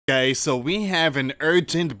Okay, so we have an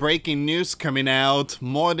urgent breaking news coming out.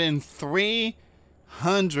 More than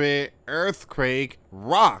 300 earthquake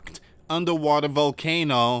rocked underwater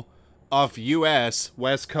volcano off US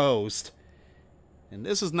West Coast. And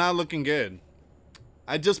this is not looking good.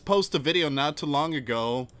 I just posted a video not too long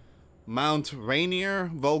ago. Mount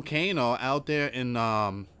Rainier volcano out there in,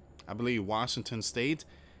 I believe, Washington State.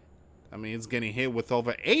 I mean, it's getting hit with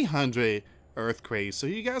over 800 earthquakes. So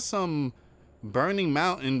you got some burning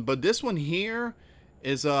mountain, but this one here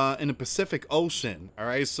is in the Pacific Ocean. All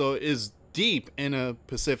right, so it's deep in the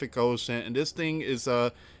Pacific Ocean, and this thing is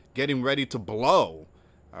getting ready to blow.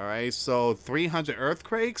 All right, so 300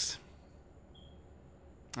 earthquakes.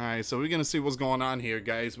 All right, so we're gonna see what's going on here,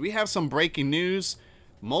 guys. We have some breaking news,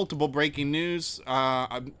 multiple breaking news.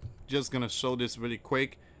 I'm just gonna show this really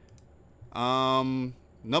quick.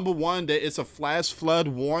 Number one, there is a flash flood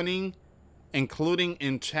warning, including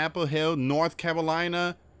in Chapel Hill, North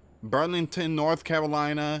Carolina, Burlington, North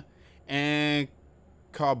Carolina, and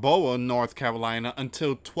Carboa, North Carolina,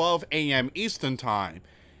 until 12 a.m. Eastern Time.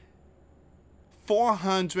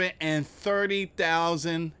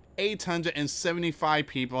 430,875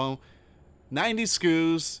 people, 90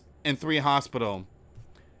 schools, and 3 hospitals.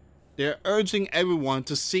 They're urging everyone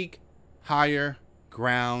to seek higher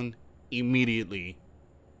ground immediately.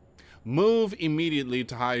 Move immediately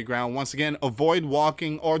to higher ground. Once again, avoid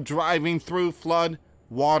walking or driving through flood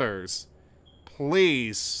waters.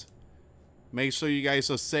 Please make sure you guys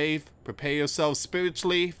are safe. Prepare yourself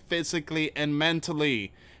spiritually, physically, and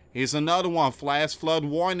mentally. Here's another one. Flash flood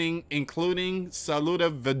warning, including Saluda,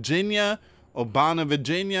 Virginia, Urbana,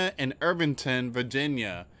 Virginia, and Irvington,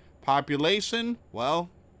 Virginia. Population, well,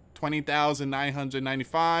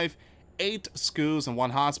 20,995. 8 schools and 1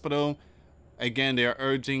 hospital. Again, they're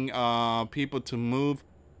urging people to move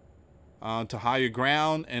to higher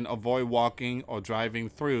ground and avoid walking or driving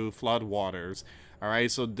through flood waters. All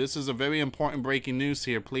right, so this is a very important breaking news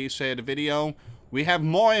here. Please share the video. We have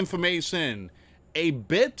more information. A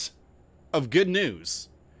bit of good news.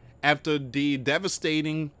 After the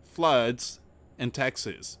devastating floods in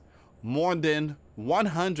Texas, more than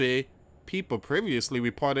 100 people previously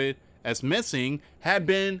reported as missing had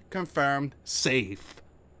been confirmed safe.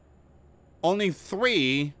 Only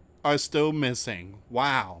 3 are still missing.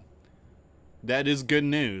 Wow. That is good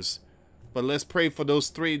news. But let's pray for those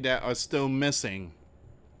 3 that are still missing.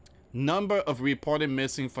 Number of reported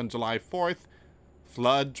missing from July 4th.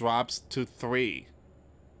 Flood drops to 3.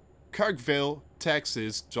 Kirkville,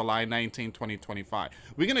 Texas, July 19, 2025.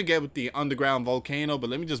 We're going to get with the underground volcano, but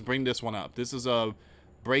let me just bring this one up. This is a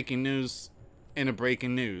breaking news in a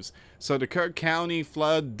breaking news. So the Kirk County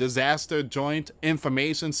Flood Disaster Joint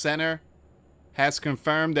Information Center has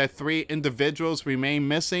confirmed that 3 individuals remain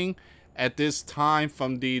missing at this time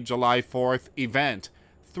from the July 4th event.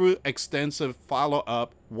 Through extensive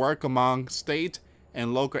follow-up work among state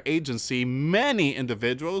and local agency, many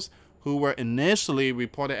individuals who were initially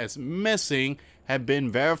reported as missing have been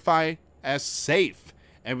verified as safe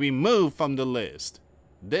and removed from the list.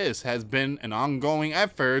 This has been an ongoing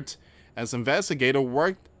effort as investigators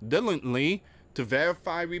worked diligently to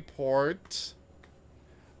verify reports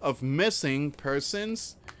of missing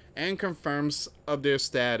persons and confirms of their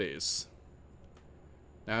status.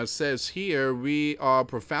 Now it says here, we are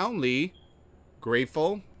profoundly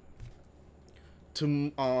grateful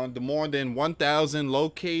to the more than 1,000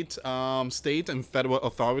 locate state and federal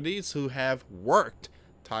authorities who have worked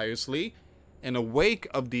tirelessly in the wake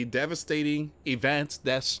of the devastating events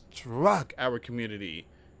that struck our community.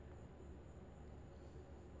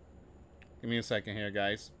 Give me a second here,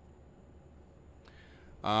 guys.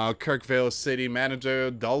 Kirkville City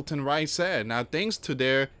Manager Dalton Rice said, now thanks to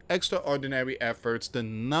their extraordinary efforts, the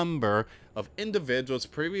number of individuals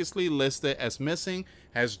previously listed as missing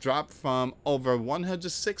has dropped from over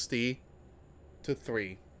 160 to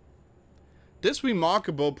 3. This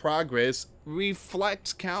remarkable progress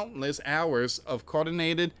reflects countless hours of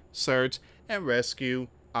coordinated search and rescue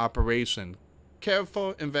operation,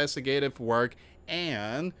 careful investigative work,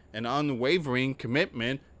 and an unwavering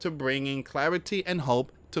commitment to bringing clarity and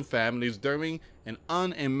hope to families during an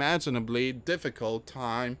unimaginably difficult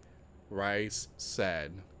time, Rice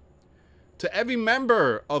said. To every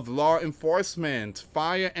member of law enforcement,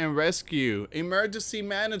 fire and rescue, emergency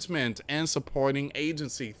management, and supporting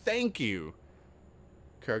agency, thank you,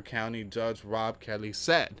 Kirk County Judge Rob Kelly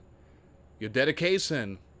said. Your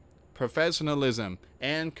dedication, professionalism,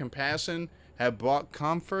 and compassion have brought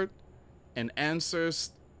comfort and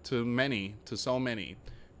answers to so many.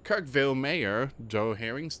 Kirkville Mayor Joe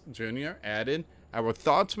Herring Jr. added, our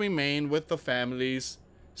thoughts remain with the families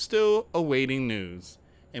still awaiting news.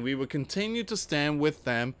 and we will continue to stand with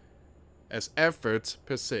them as efforts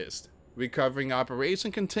persist. Recovering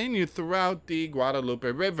operation continued throughout the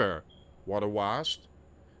Guadalupe River, watershed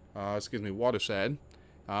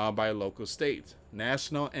by local, state,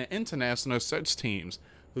 national, and international search teams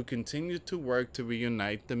who continue to work to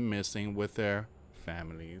reunite the missing with their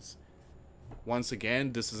families. Once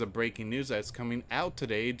again, this is a breaking news that's coming out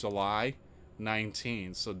today, July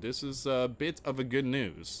 19th. So this is a bit of a good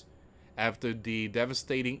news after the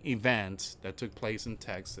devastating events that took place in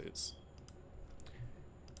Texas.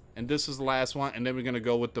 And this is the last one, and then we're going to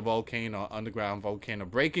go with the volcano, underground volcano.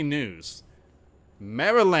 Breaking news.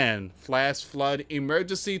 Maryland flash flood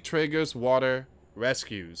emergency triggers water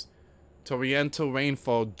rescues. Torrential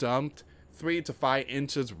rainfall dumped 3 to 5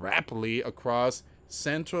 inches rapidly across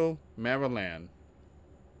central Maryland.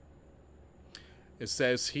 It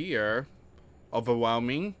says here,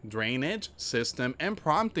 overwhelming drainage system and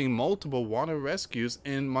prompting multiple water rescues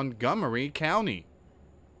in Montgomery County.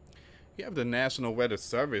 You have the National Weather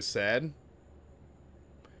Service said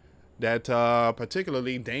that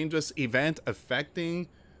particularly dangerous event affecting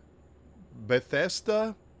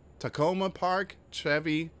Bethesda, Tacoma Park,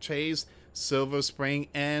 Chevy Chase, Silver Spring,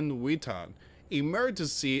 and Wheaton.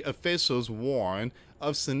 Emergency officials warn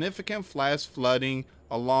of significant flash flooding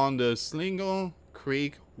along the Slingo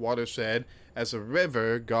Creek watershed as a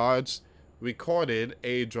river guards recorded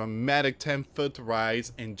a dramatic 10-foot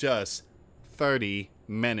rise in just 30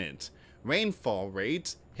 minutes. Rainfall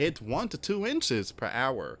rates hit 1 to 2 inches per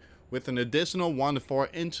hour, with an additional 1 to 4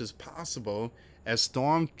 inches possible as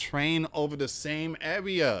storms train over the same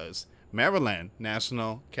areas. Maryland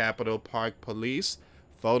National Capital Park Police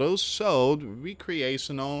photos showed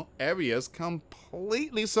recreational areas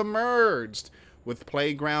completely submerged, with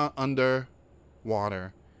playground under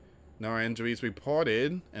water. No injuries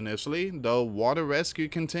reported initially, though water rescue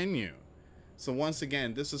continue. So once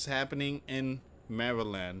again, this is happening in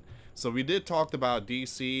Maryland. So we did talk about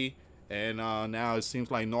DC, and now it seems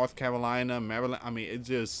like North Carolina, Maryland. I mean, it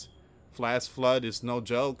just flash flood is no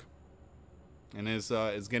joke, and it's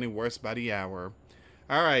getting worse by the hour.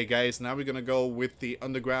 All right, guys. Now we're gonna go with the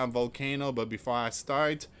underground volcano. But before I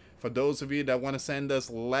start, for those of you that want to send us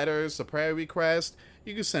letters or prayer requests,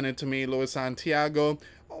 you can send it to me, US Santiago,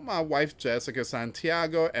 or my wife Jessica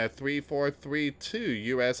Santiago at 3432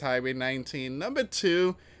 US Highway 19, number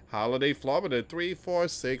 2. Holiday, Florida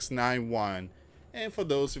 34691. And for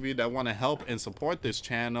those of you that want to help and support this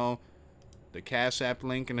channel, the Cash App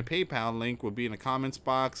link and the PayPal link will be in the comments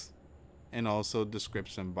box and also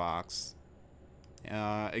description box.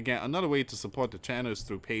 Again, another way to support the channel is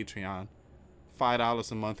through Patreon.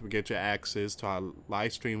 $5 a month will get you access to our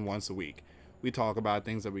live stream once a week. We talk about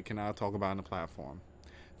things that we cannot talk about on the platform.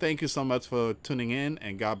 Thank you so much for tuning in,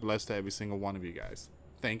 and God bless to every single one of you guys.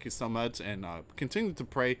 Thank you so much, and continue to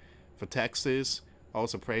pray for Texas.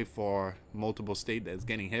 Also pray for multiple states that's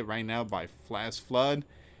getting hit right now by flash flood.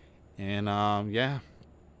 And yeah,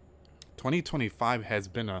 2025 has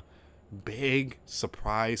been a big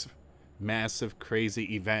surprise, massive,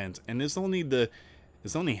 crazy event, and it's only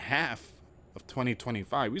half of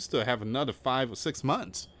 2025. We still have another 5 or 6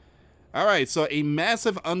 months. All right, so a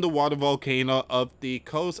massive underwater volcano of the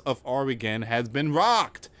coast of Oregon has been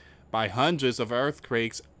rocked by hundreds of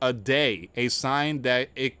earthquakes a day, a sign that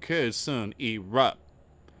it could soon erupt.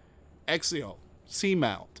 Axial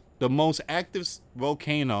Seamount, the most active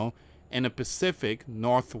volcano in the Pacific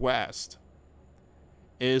Northwest,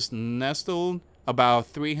 is nestled about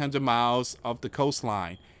 300 miles off the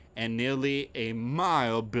coastline and nearly a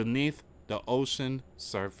mile beneath the ocean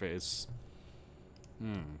surface.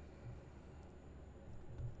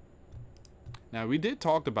 Now, we did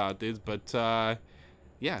talk about this, but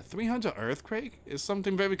yeah, 300 earthquake is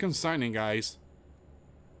something very concerning, guys.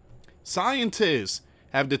 Scientists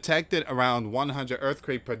have detected around 100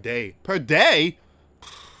 earthquakes per day. Per day?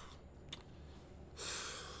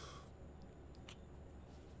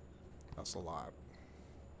 That's a lot.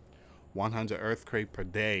 100 earthquakes per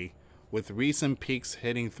day, with recent peaks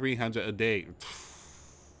hitting 300 a day.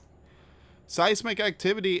 Seismic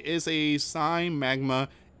activity is a sign magma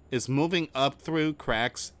is moving up through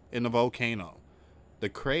cracks in the volcano. The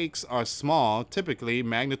cracks are small, typically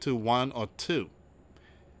magnitude 1 or 2,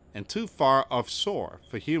 and too far offshore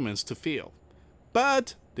for humans to feel,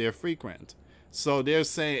 but they're frequent. So they're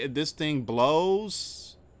saying if this thing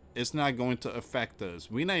blows, it's not going to affect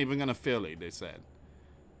us. We're not even going to feel it, they said.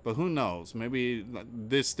 But who knows? Maybe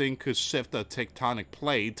this thing could shift a tectonic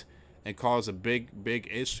plate and cause a big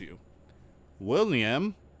issue.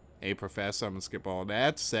 William, a professor, I'm going to skip all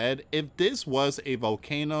that, said if this was a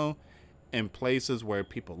volcano in places where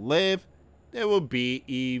people live, they will be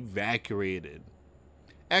evacuated.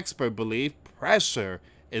 Experts believe pressure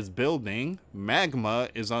is building, magma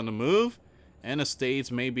is on the move, and the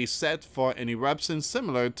stage may be set for an eruption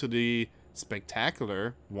similar to the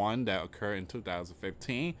spectacular one that occurred in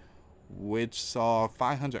 2015, which saw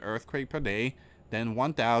 500 earthquakes per day, then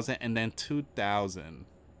 1,000, and then 2,000.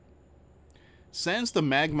 Since the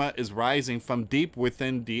magma is rising from deep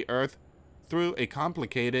within the earth through a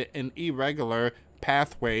complicated and irregular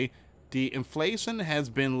pathway, the inflation has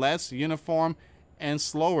been less uniform and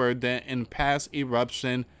slower than in past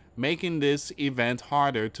eruption, making this event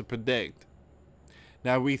harder to predict.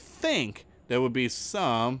 Now, we think there will be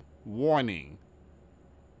some warning,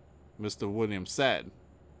 Mr. Williams said.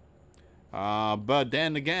 But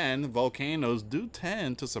then again, volcanoes do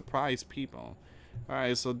tend to surprise people.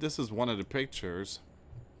 Alright, so this is one of the pictures.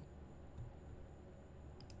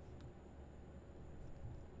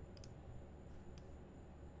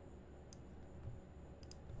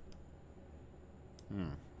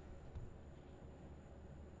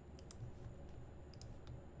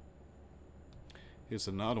 Here's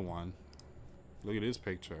another one. Look at this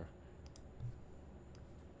picture.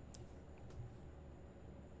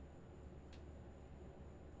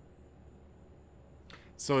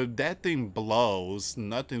 So if that thing blows,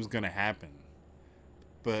 nothing's gonna happen.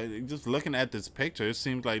 But just looking at this picture, it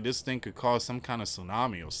seems like this thing could cause some kind of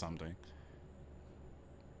tsunami or something.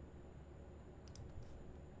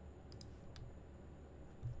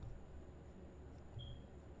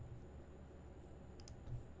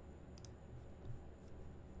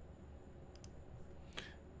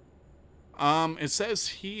 It says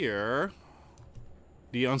here,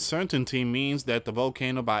 the uncertainty means that the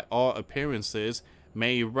volcano, by all appearances,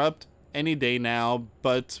 may erupt any day now,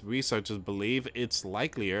 but researchers believe it's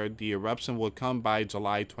likelier the eruption will come by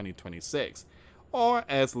July 2026, or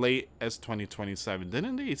as late as 2027.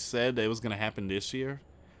 Didn't they say that it was going to happen this year?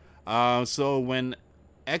 So when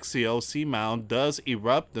Axial Seamount does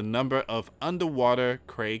erupt, the number of underwater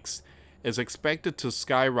quakes is expected to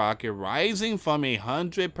skyrocket, rising from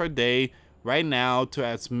 100 per day right now to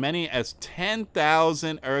as many as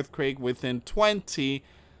 10,000 earthquakes within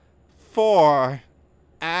 24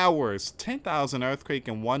 hours. 10,000 earthquakes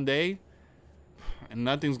in one day, and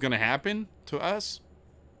nothing's gonna happen to us.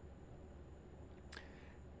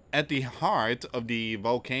 At the heart of the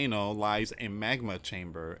volcano lies a magma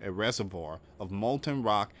chamber, a reservoir of molten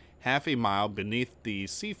rock half a mile beneath the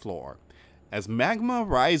seafloor. As magma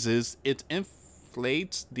rises, it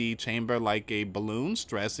inflates the chamber like a balloon,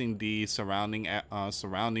 stressing the surrounding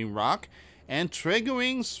rock and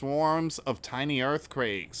triggering swarms of tiny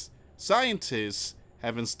earthquakes. Scientists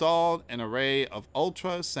have installed an array of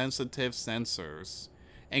ultra-sensitive sensors,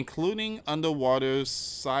 including underwater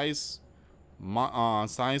seismometers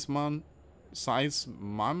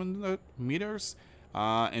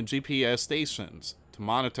and GPS stations to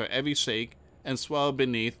monitor every shake and swell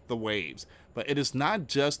beneath the waves. But it is not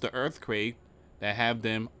just the earthquake that have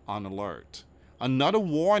them on alert. Another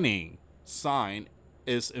warning sign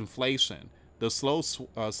is inflation, the slow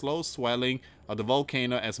swelling of the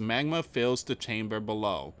volcano as magma fills the chamber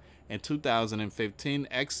below. In 2015,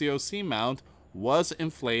 Axial Seamount was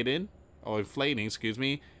inflating,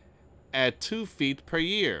 at 2 feet per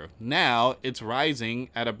year. Now it's rising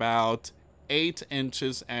at about 8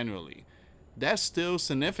 inches annually. That's still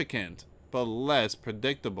significant, but less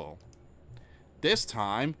predictable. This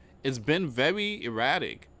time, it's been very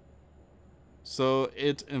erratic. So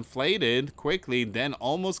it inflated quickly, then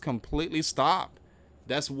almost completely stopped.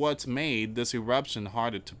 That's what's made this eruption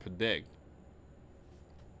harder to predict.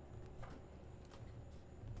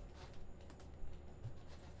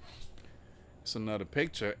 It's another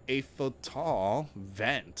picture, 8 foot tall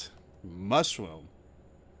vent, mushroom.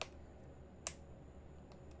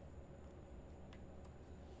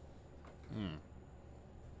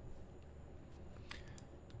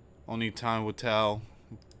 Only time will tell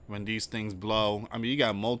when these things blow. I mean, you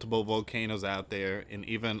got multiple volcanoes out there, and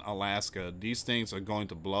even Alaska. These things are going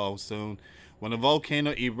to blow soon. When a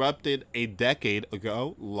volcano erupted a decade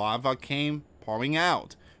ago, lava came pouring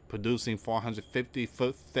out, producing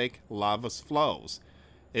 450-foot thick lava flows.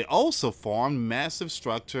 It also formed massive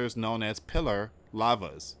structures known as pillar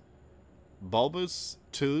lavas, bulbous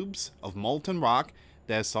tubes of molten rock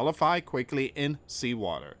that solidify quickly in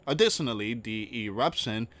seawater. Additionally, the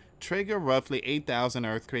eruption triggered roughly 8,000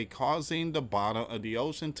 earthquakes, causing the bottom of the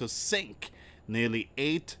ocean to sink nearly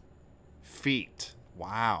 8 feet.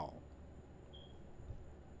 Wow.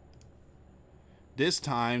 This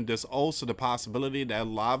time, there's also the possibility that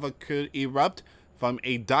lava could erupt from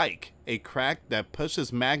a dike, a crack that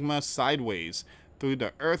pushes magma sideways through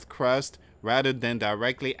the earth crust rather than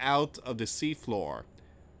directly out of the seafloor.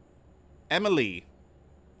 Emily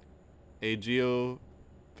a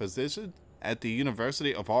geophysicist at the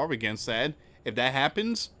University of Oregon, said if that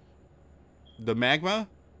happens, the magma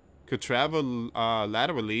could travel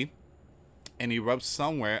laterally and erupt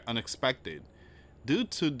somewhere unexpected. Due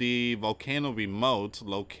to the volcano remote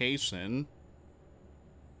location,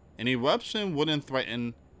 an eruption wouldn't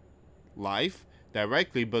threaten life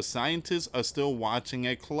directly, but scientists are still watching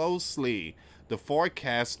it closely. The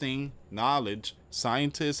forecasting knowledge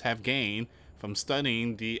scientists have gained from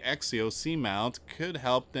studying the Axial Seamount could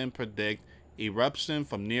help them predict eruption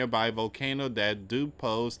from nearby volcanoes that do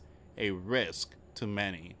pose a risk to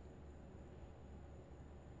many.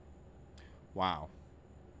 Wow.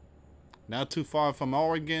 Not too far from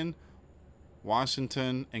Oregon,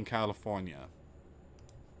 Washington, and California.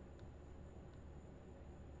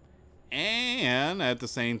 And at the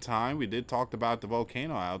same time, we did talk about the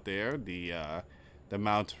volcano out there, the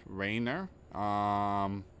Mount Rainier.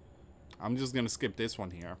 I'm just gonna skip this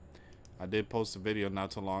one here. I did post a video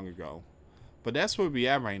not too long ago, but that's where we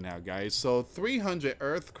at right now, guys. So 300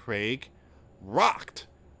 earthquake rocked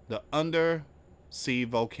the undersea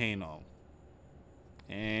volcano.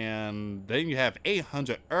 And then you have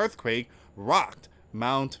 800 earthquake rocked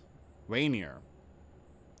Mount Rainier.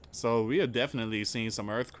 So we are definitely seeing some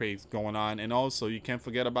earthquakes going on. And also, you can't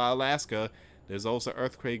forget about Alaska. There's also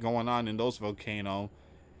earthquake going on in those volcanoes.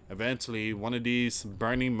 Eventually, one of these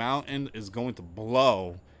burning mountains is going to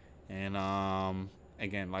blow. And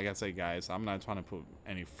again, like I said, guys, I'm not trying to put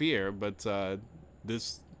any fear, but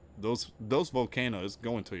those volcanoes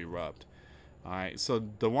going to erupt. Alright, so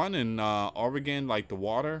the one in Oregon, like the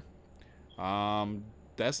water,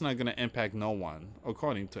 that's not going to impact no one,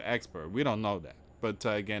 according to expert. We don't know that. But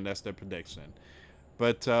again, that's their prediction.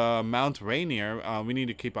 But Mount Rainier, we need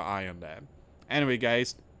to keep an eye on that. Anyway,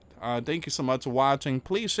 guys, thank you so much for watching.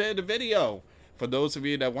 Please share the video. For those of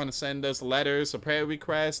you that want to send us letters or prayer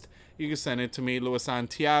requests, you can send it to me, US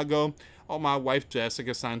Santiago, or my wife,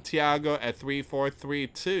 Jessica Santiago, at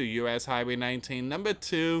 3432 US Highway 19, number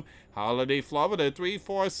 2, Holiday, Florida,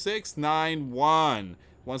 34691.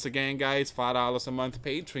 Once again, guys, $5 a month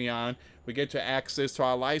Patreon. We get you access to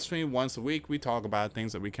our live stream once a week. We talk about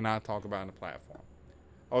things that we cannot talk about on the platform.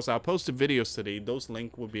 Also, I posted videos today. Those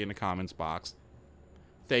links will be in the comments box.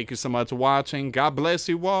 Thank you so much for watching. God bless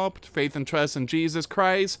you all. Put faith and trust in Jesus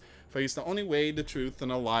Christ. For He's the only way, the truth,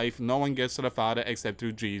 and the life. No one gets to the Father except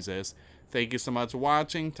through Jesus. Thank you so much for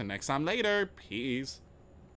watching. Till next time later. Peace.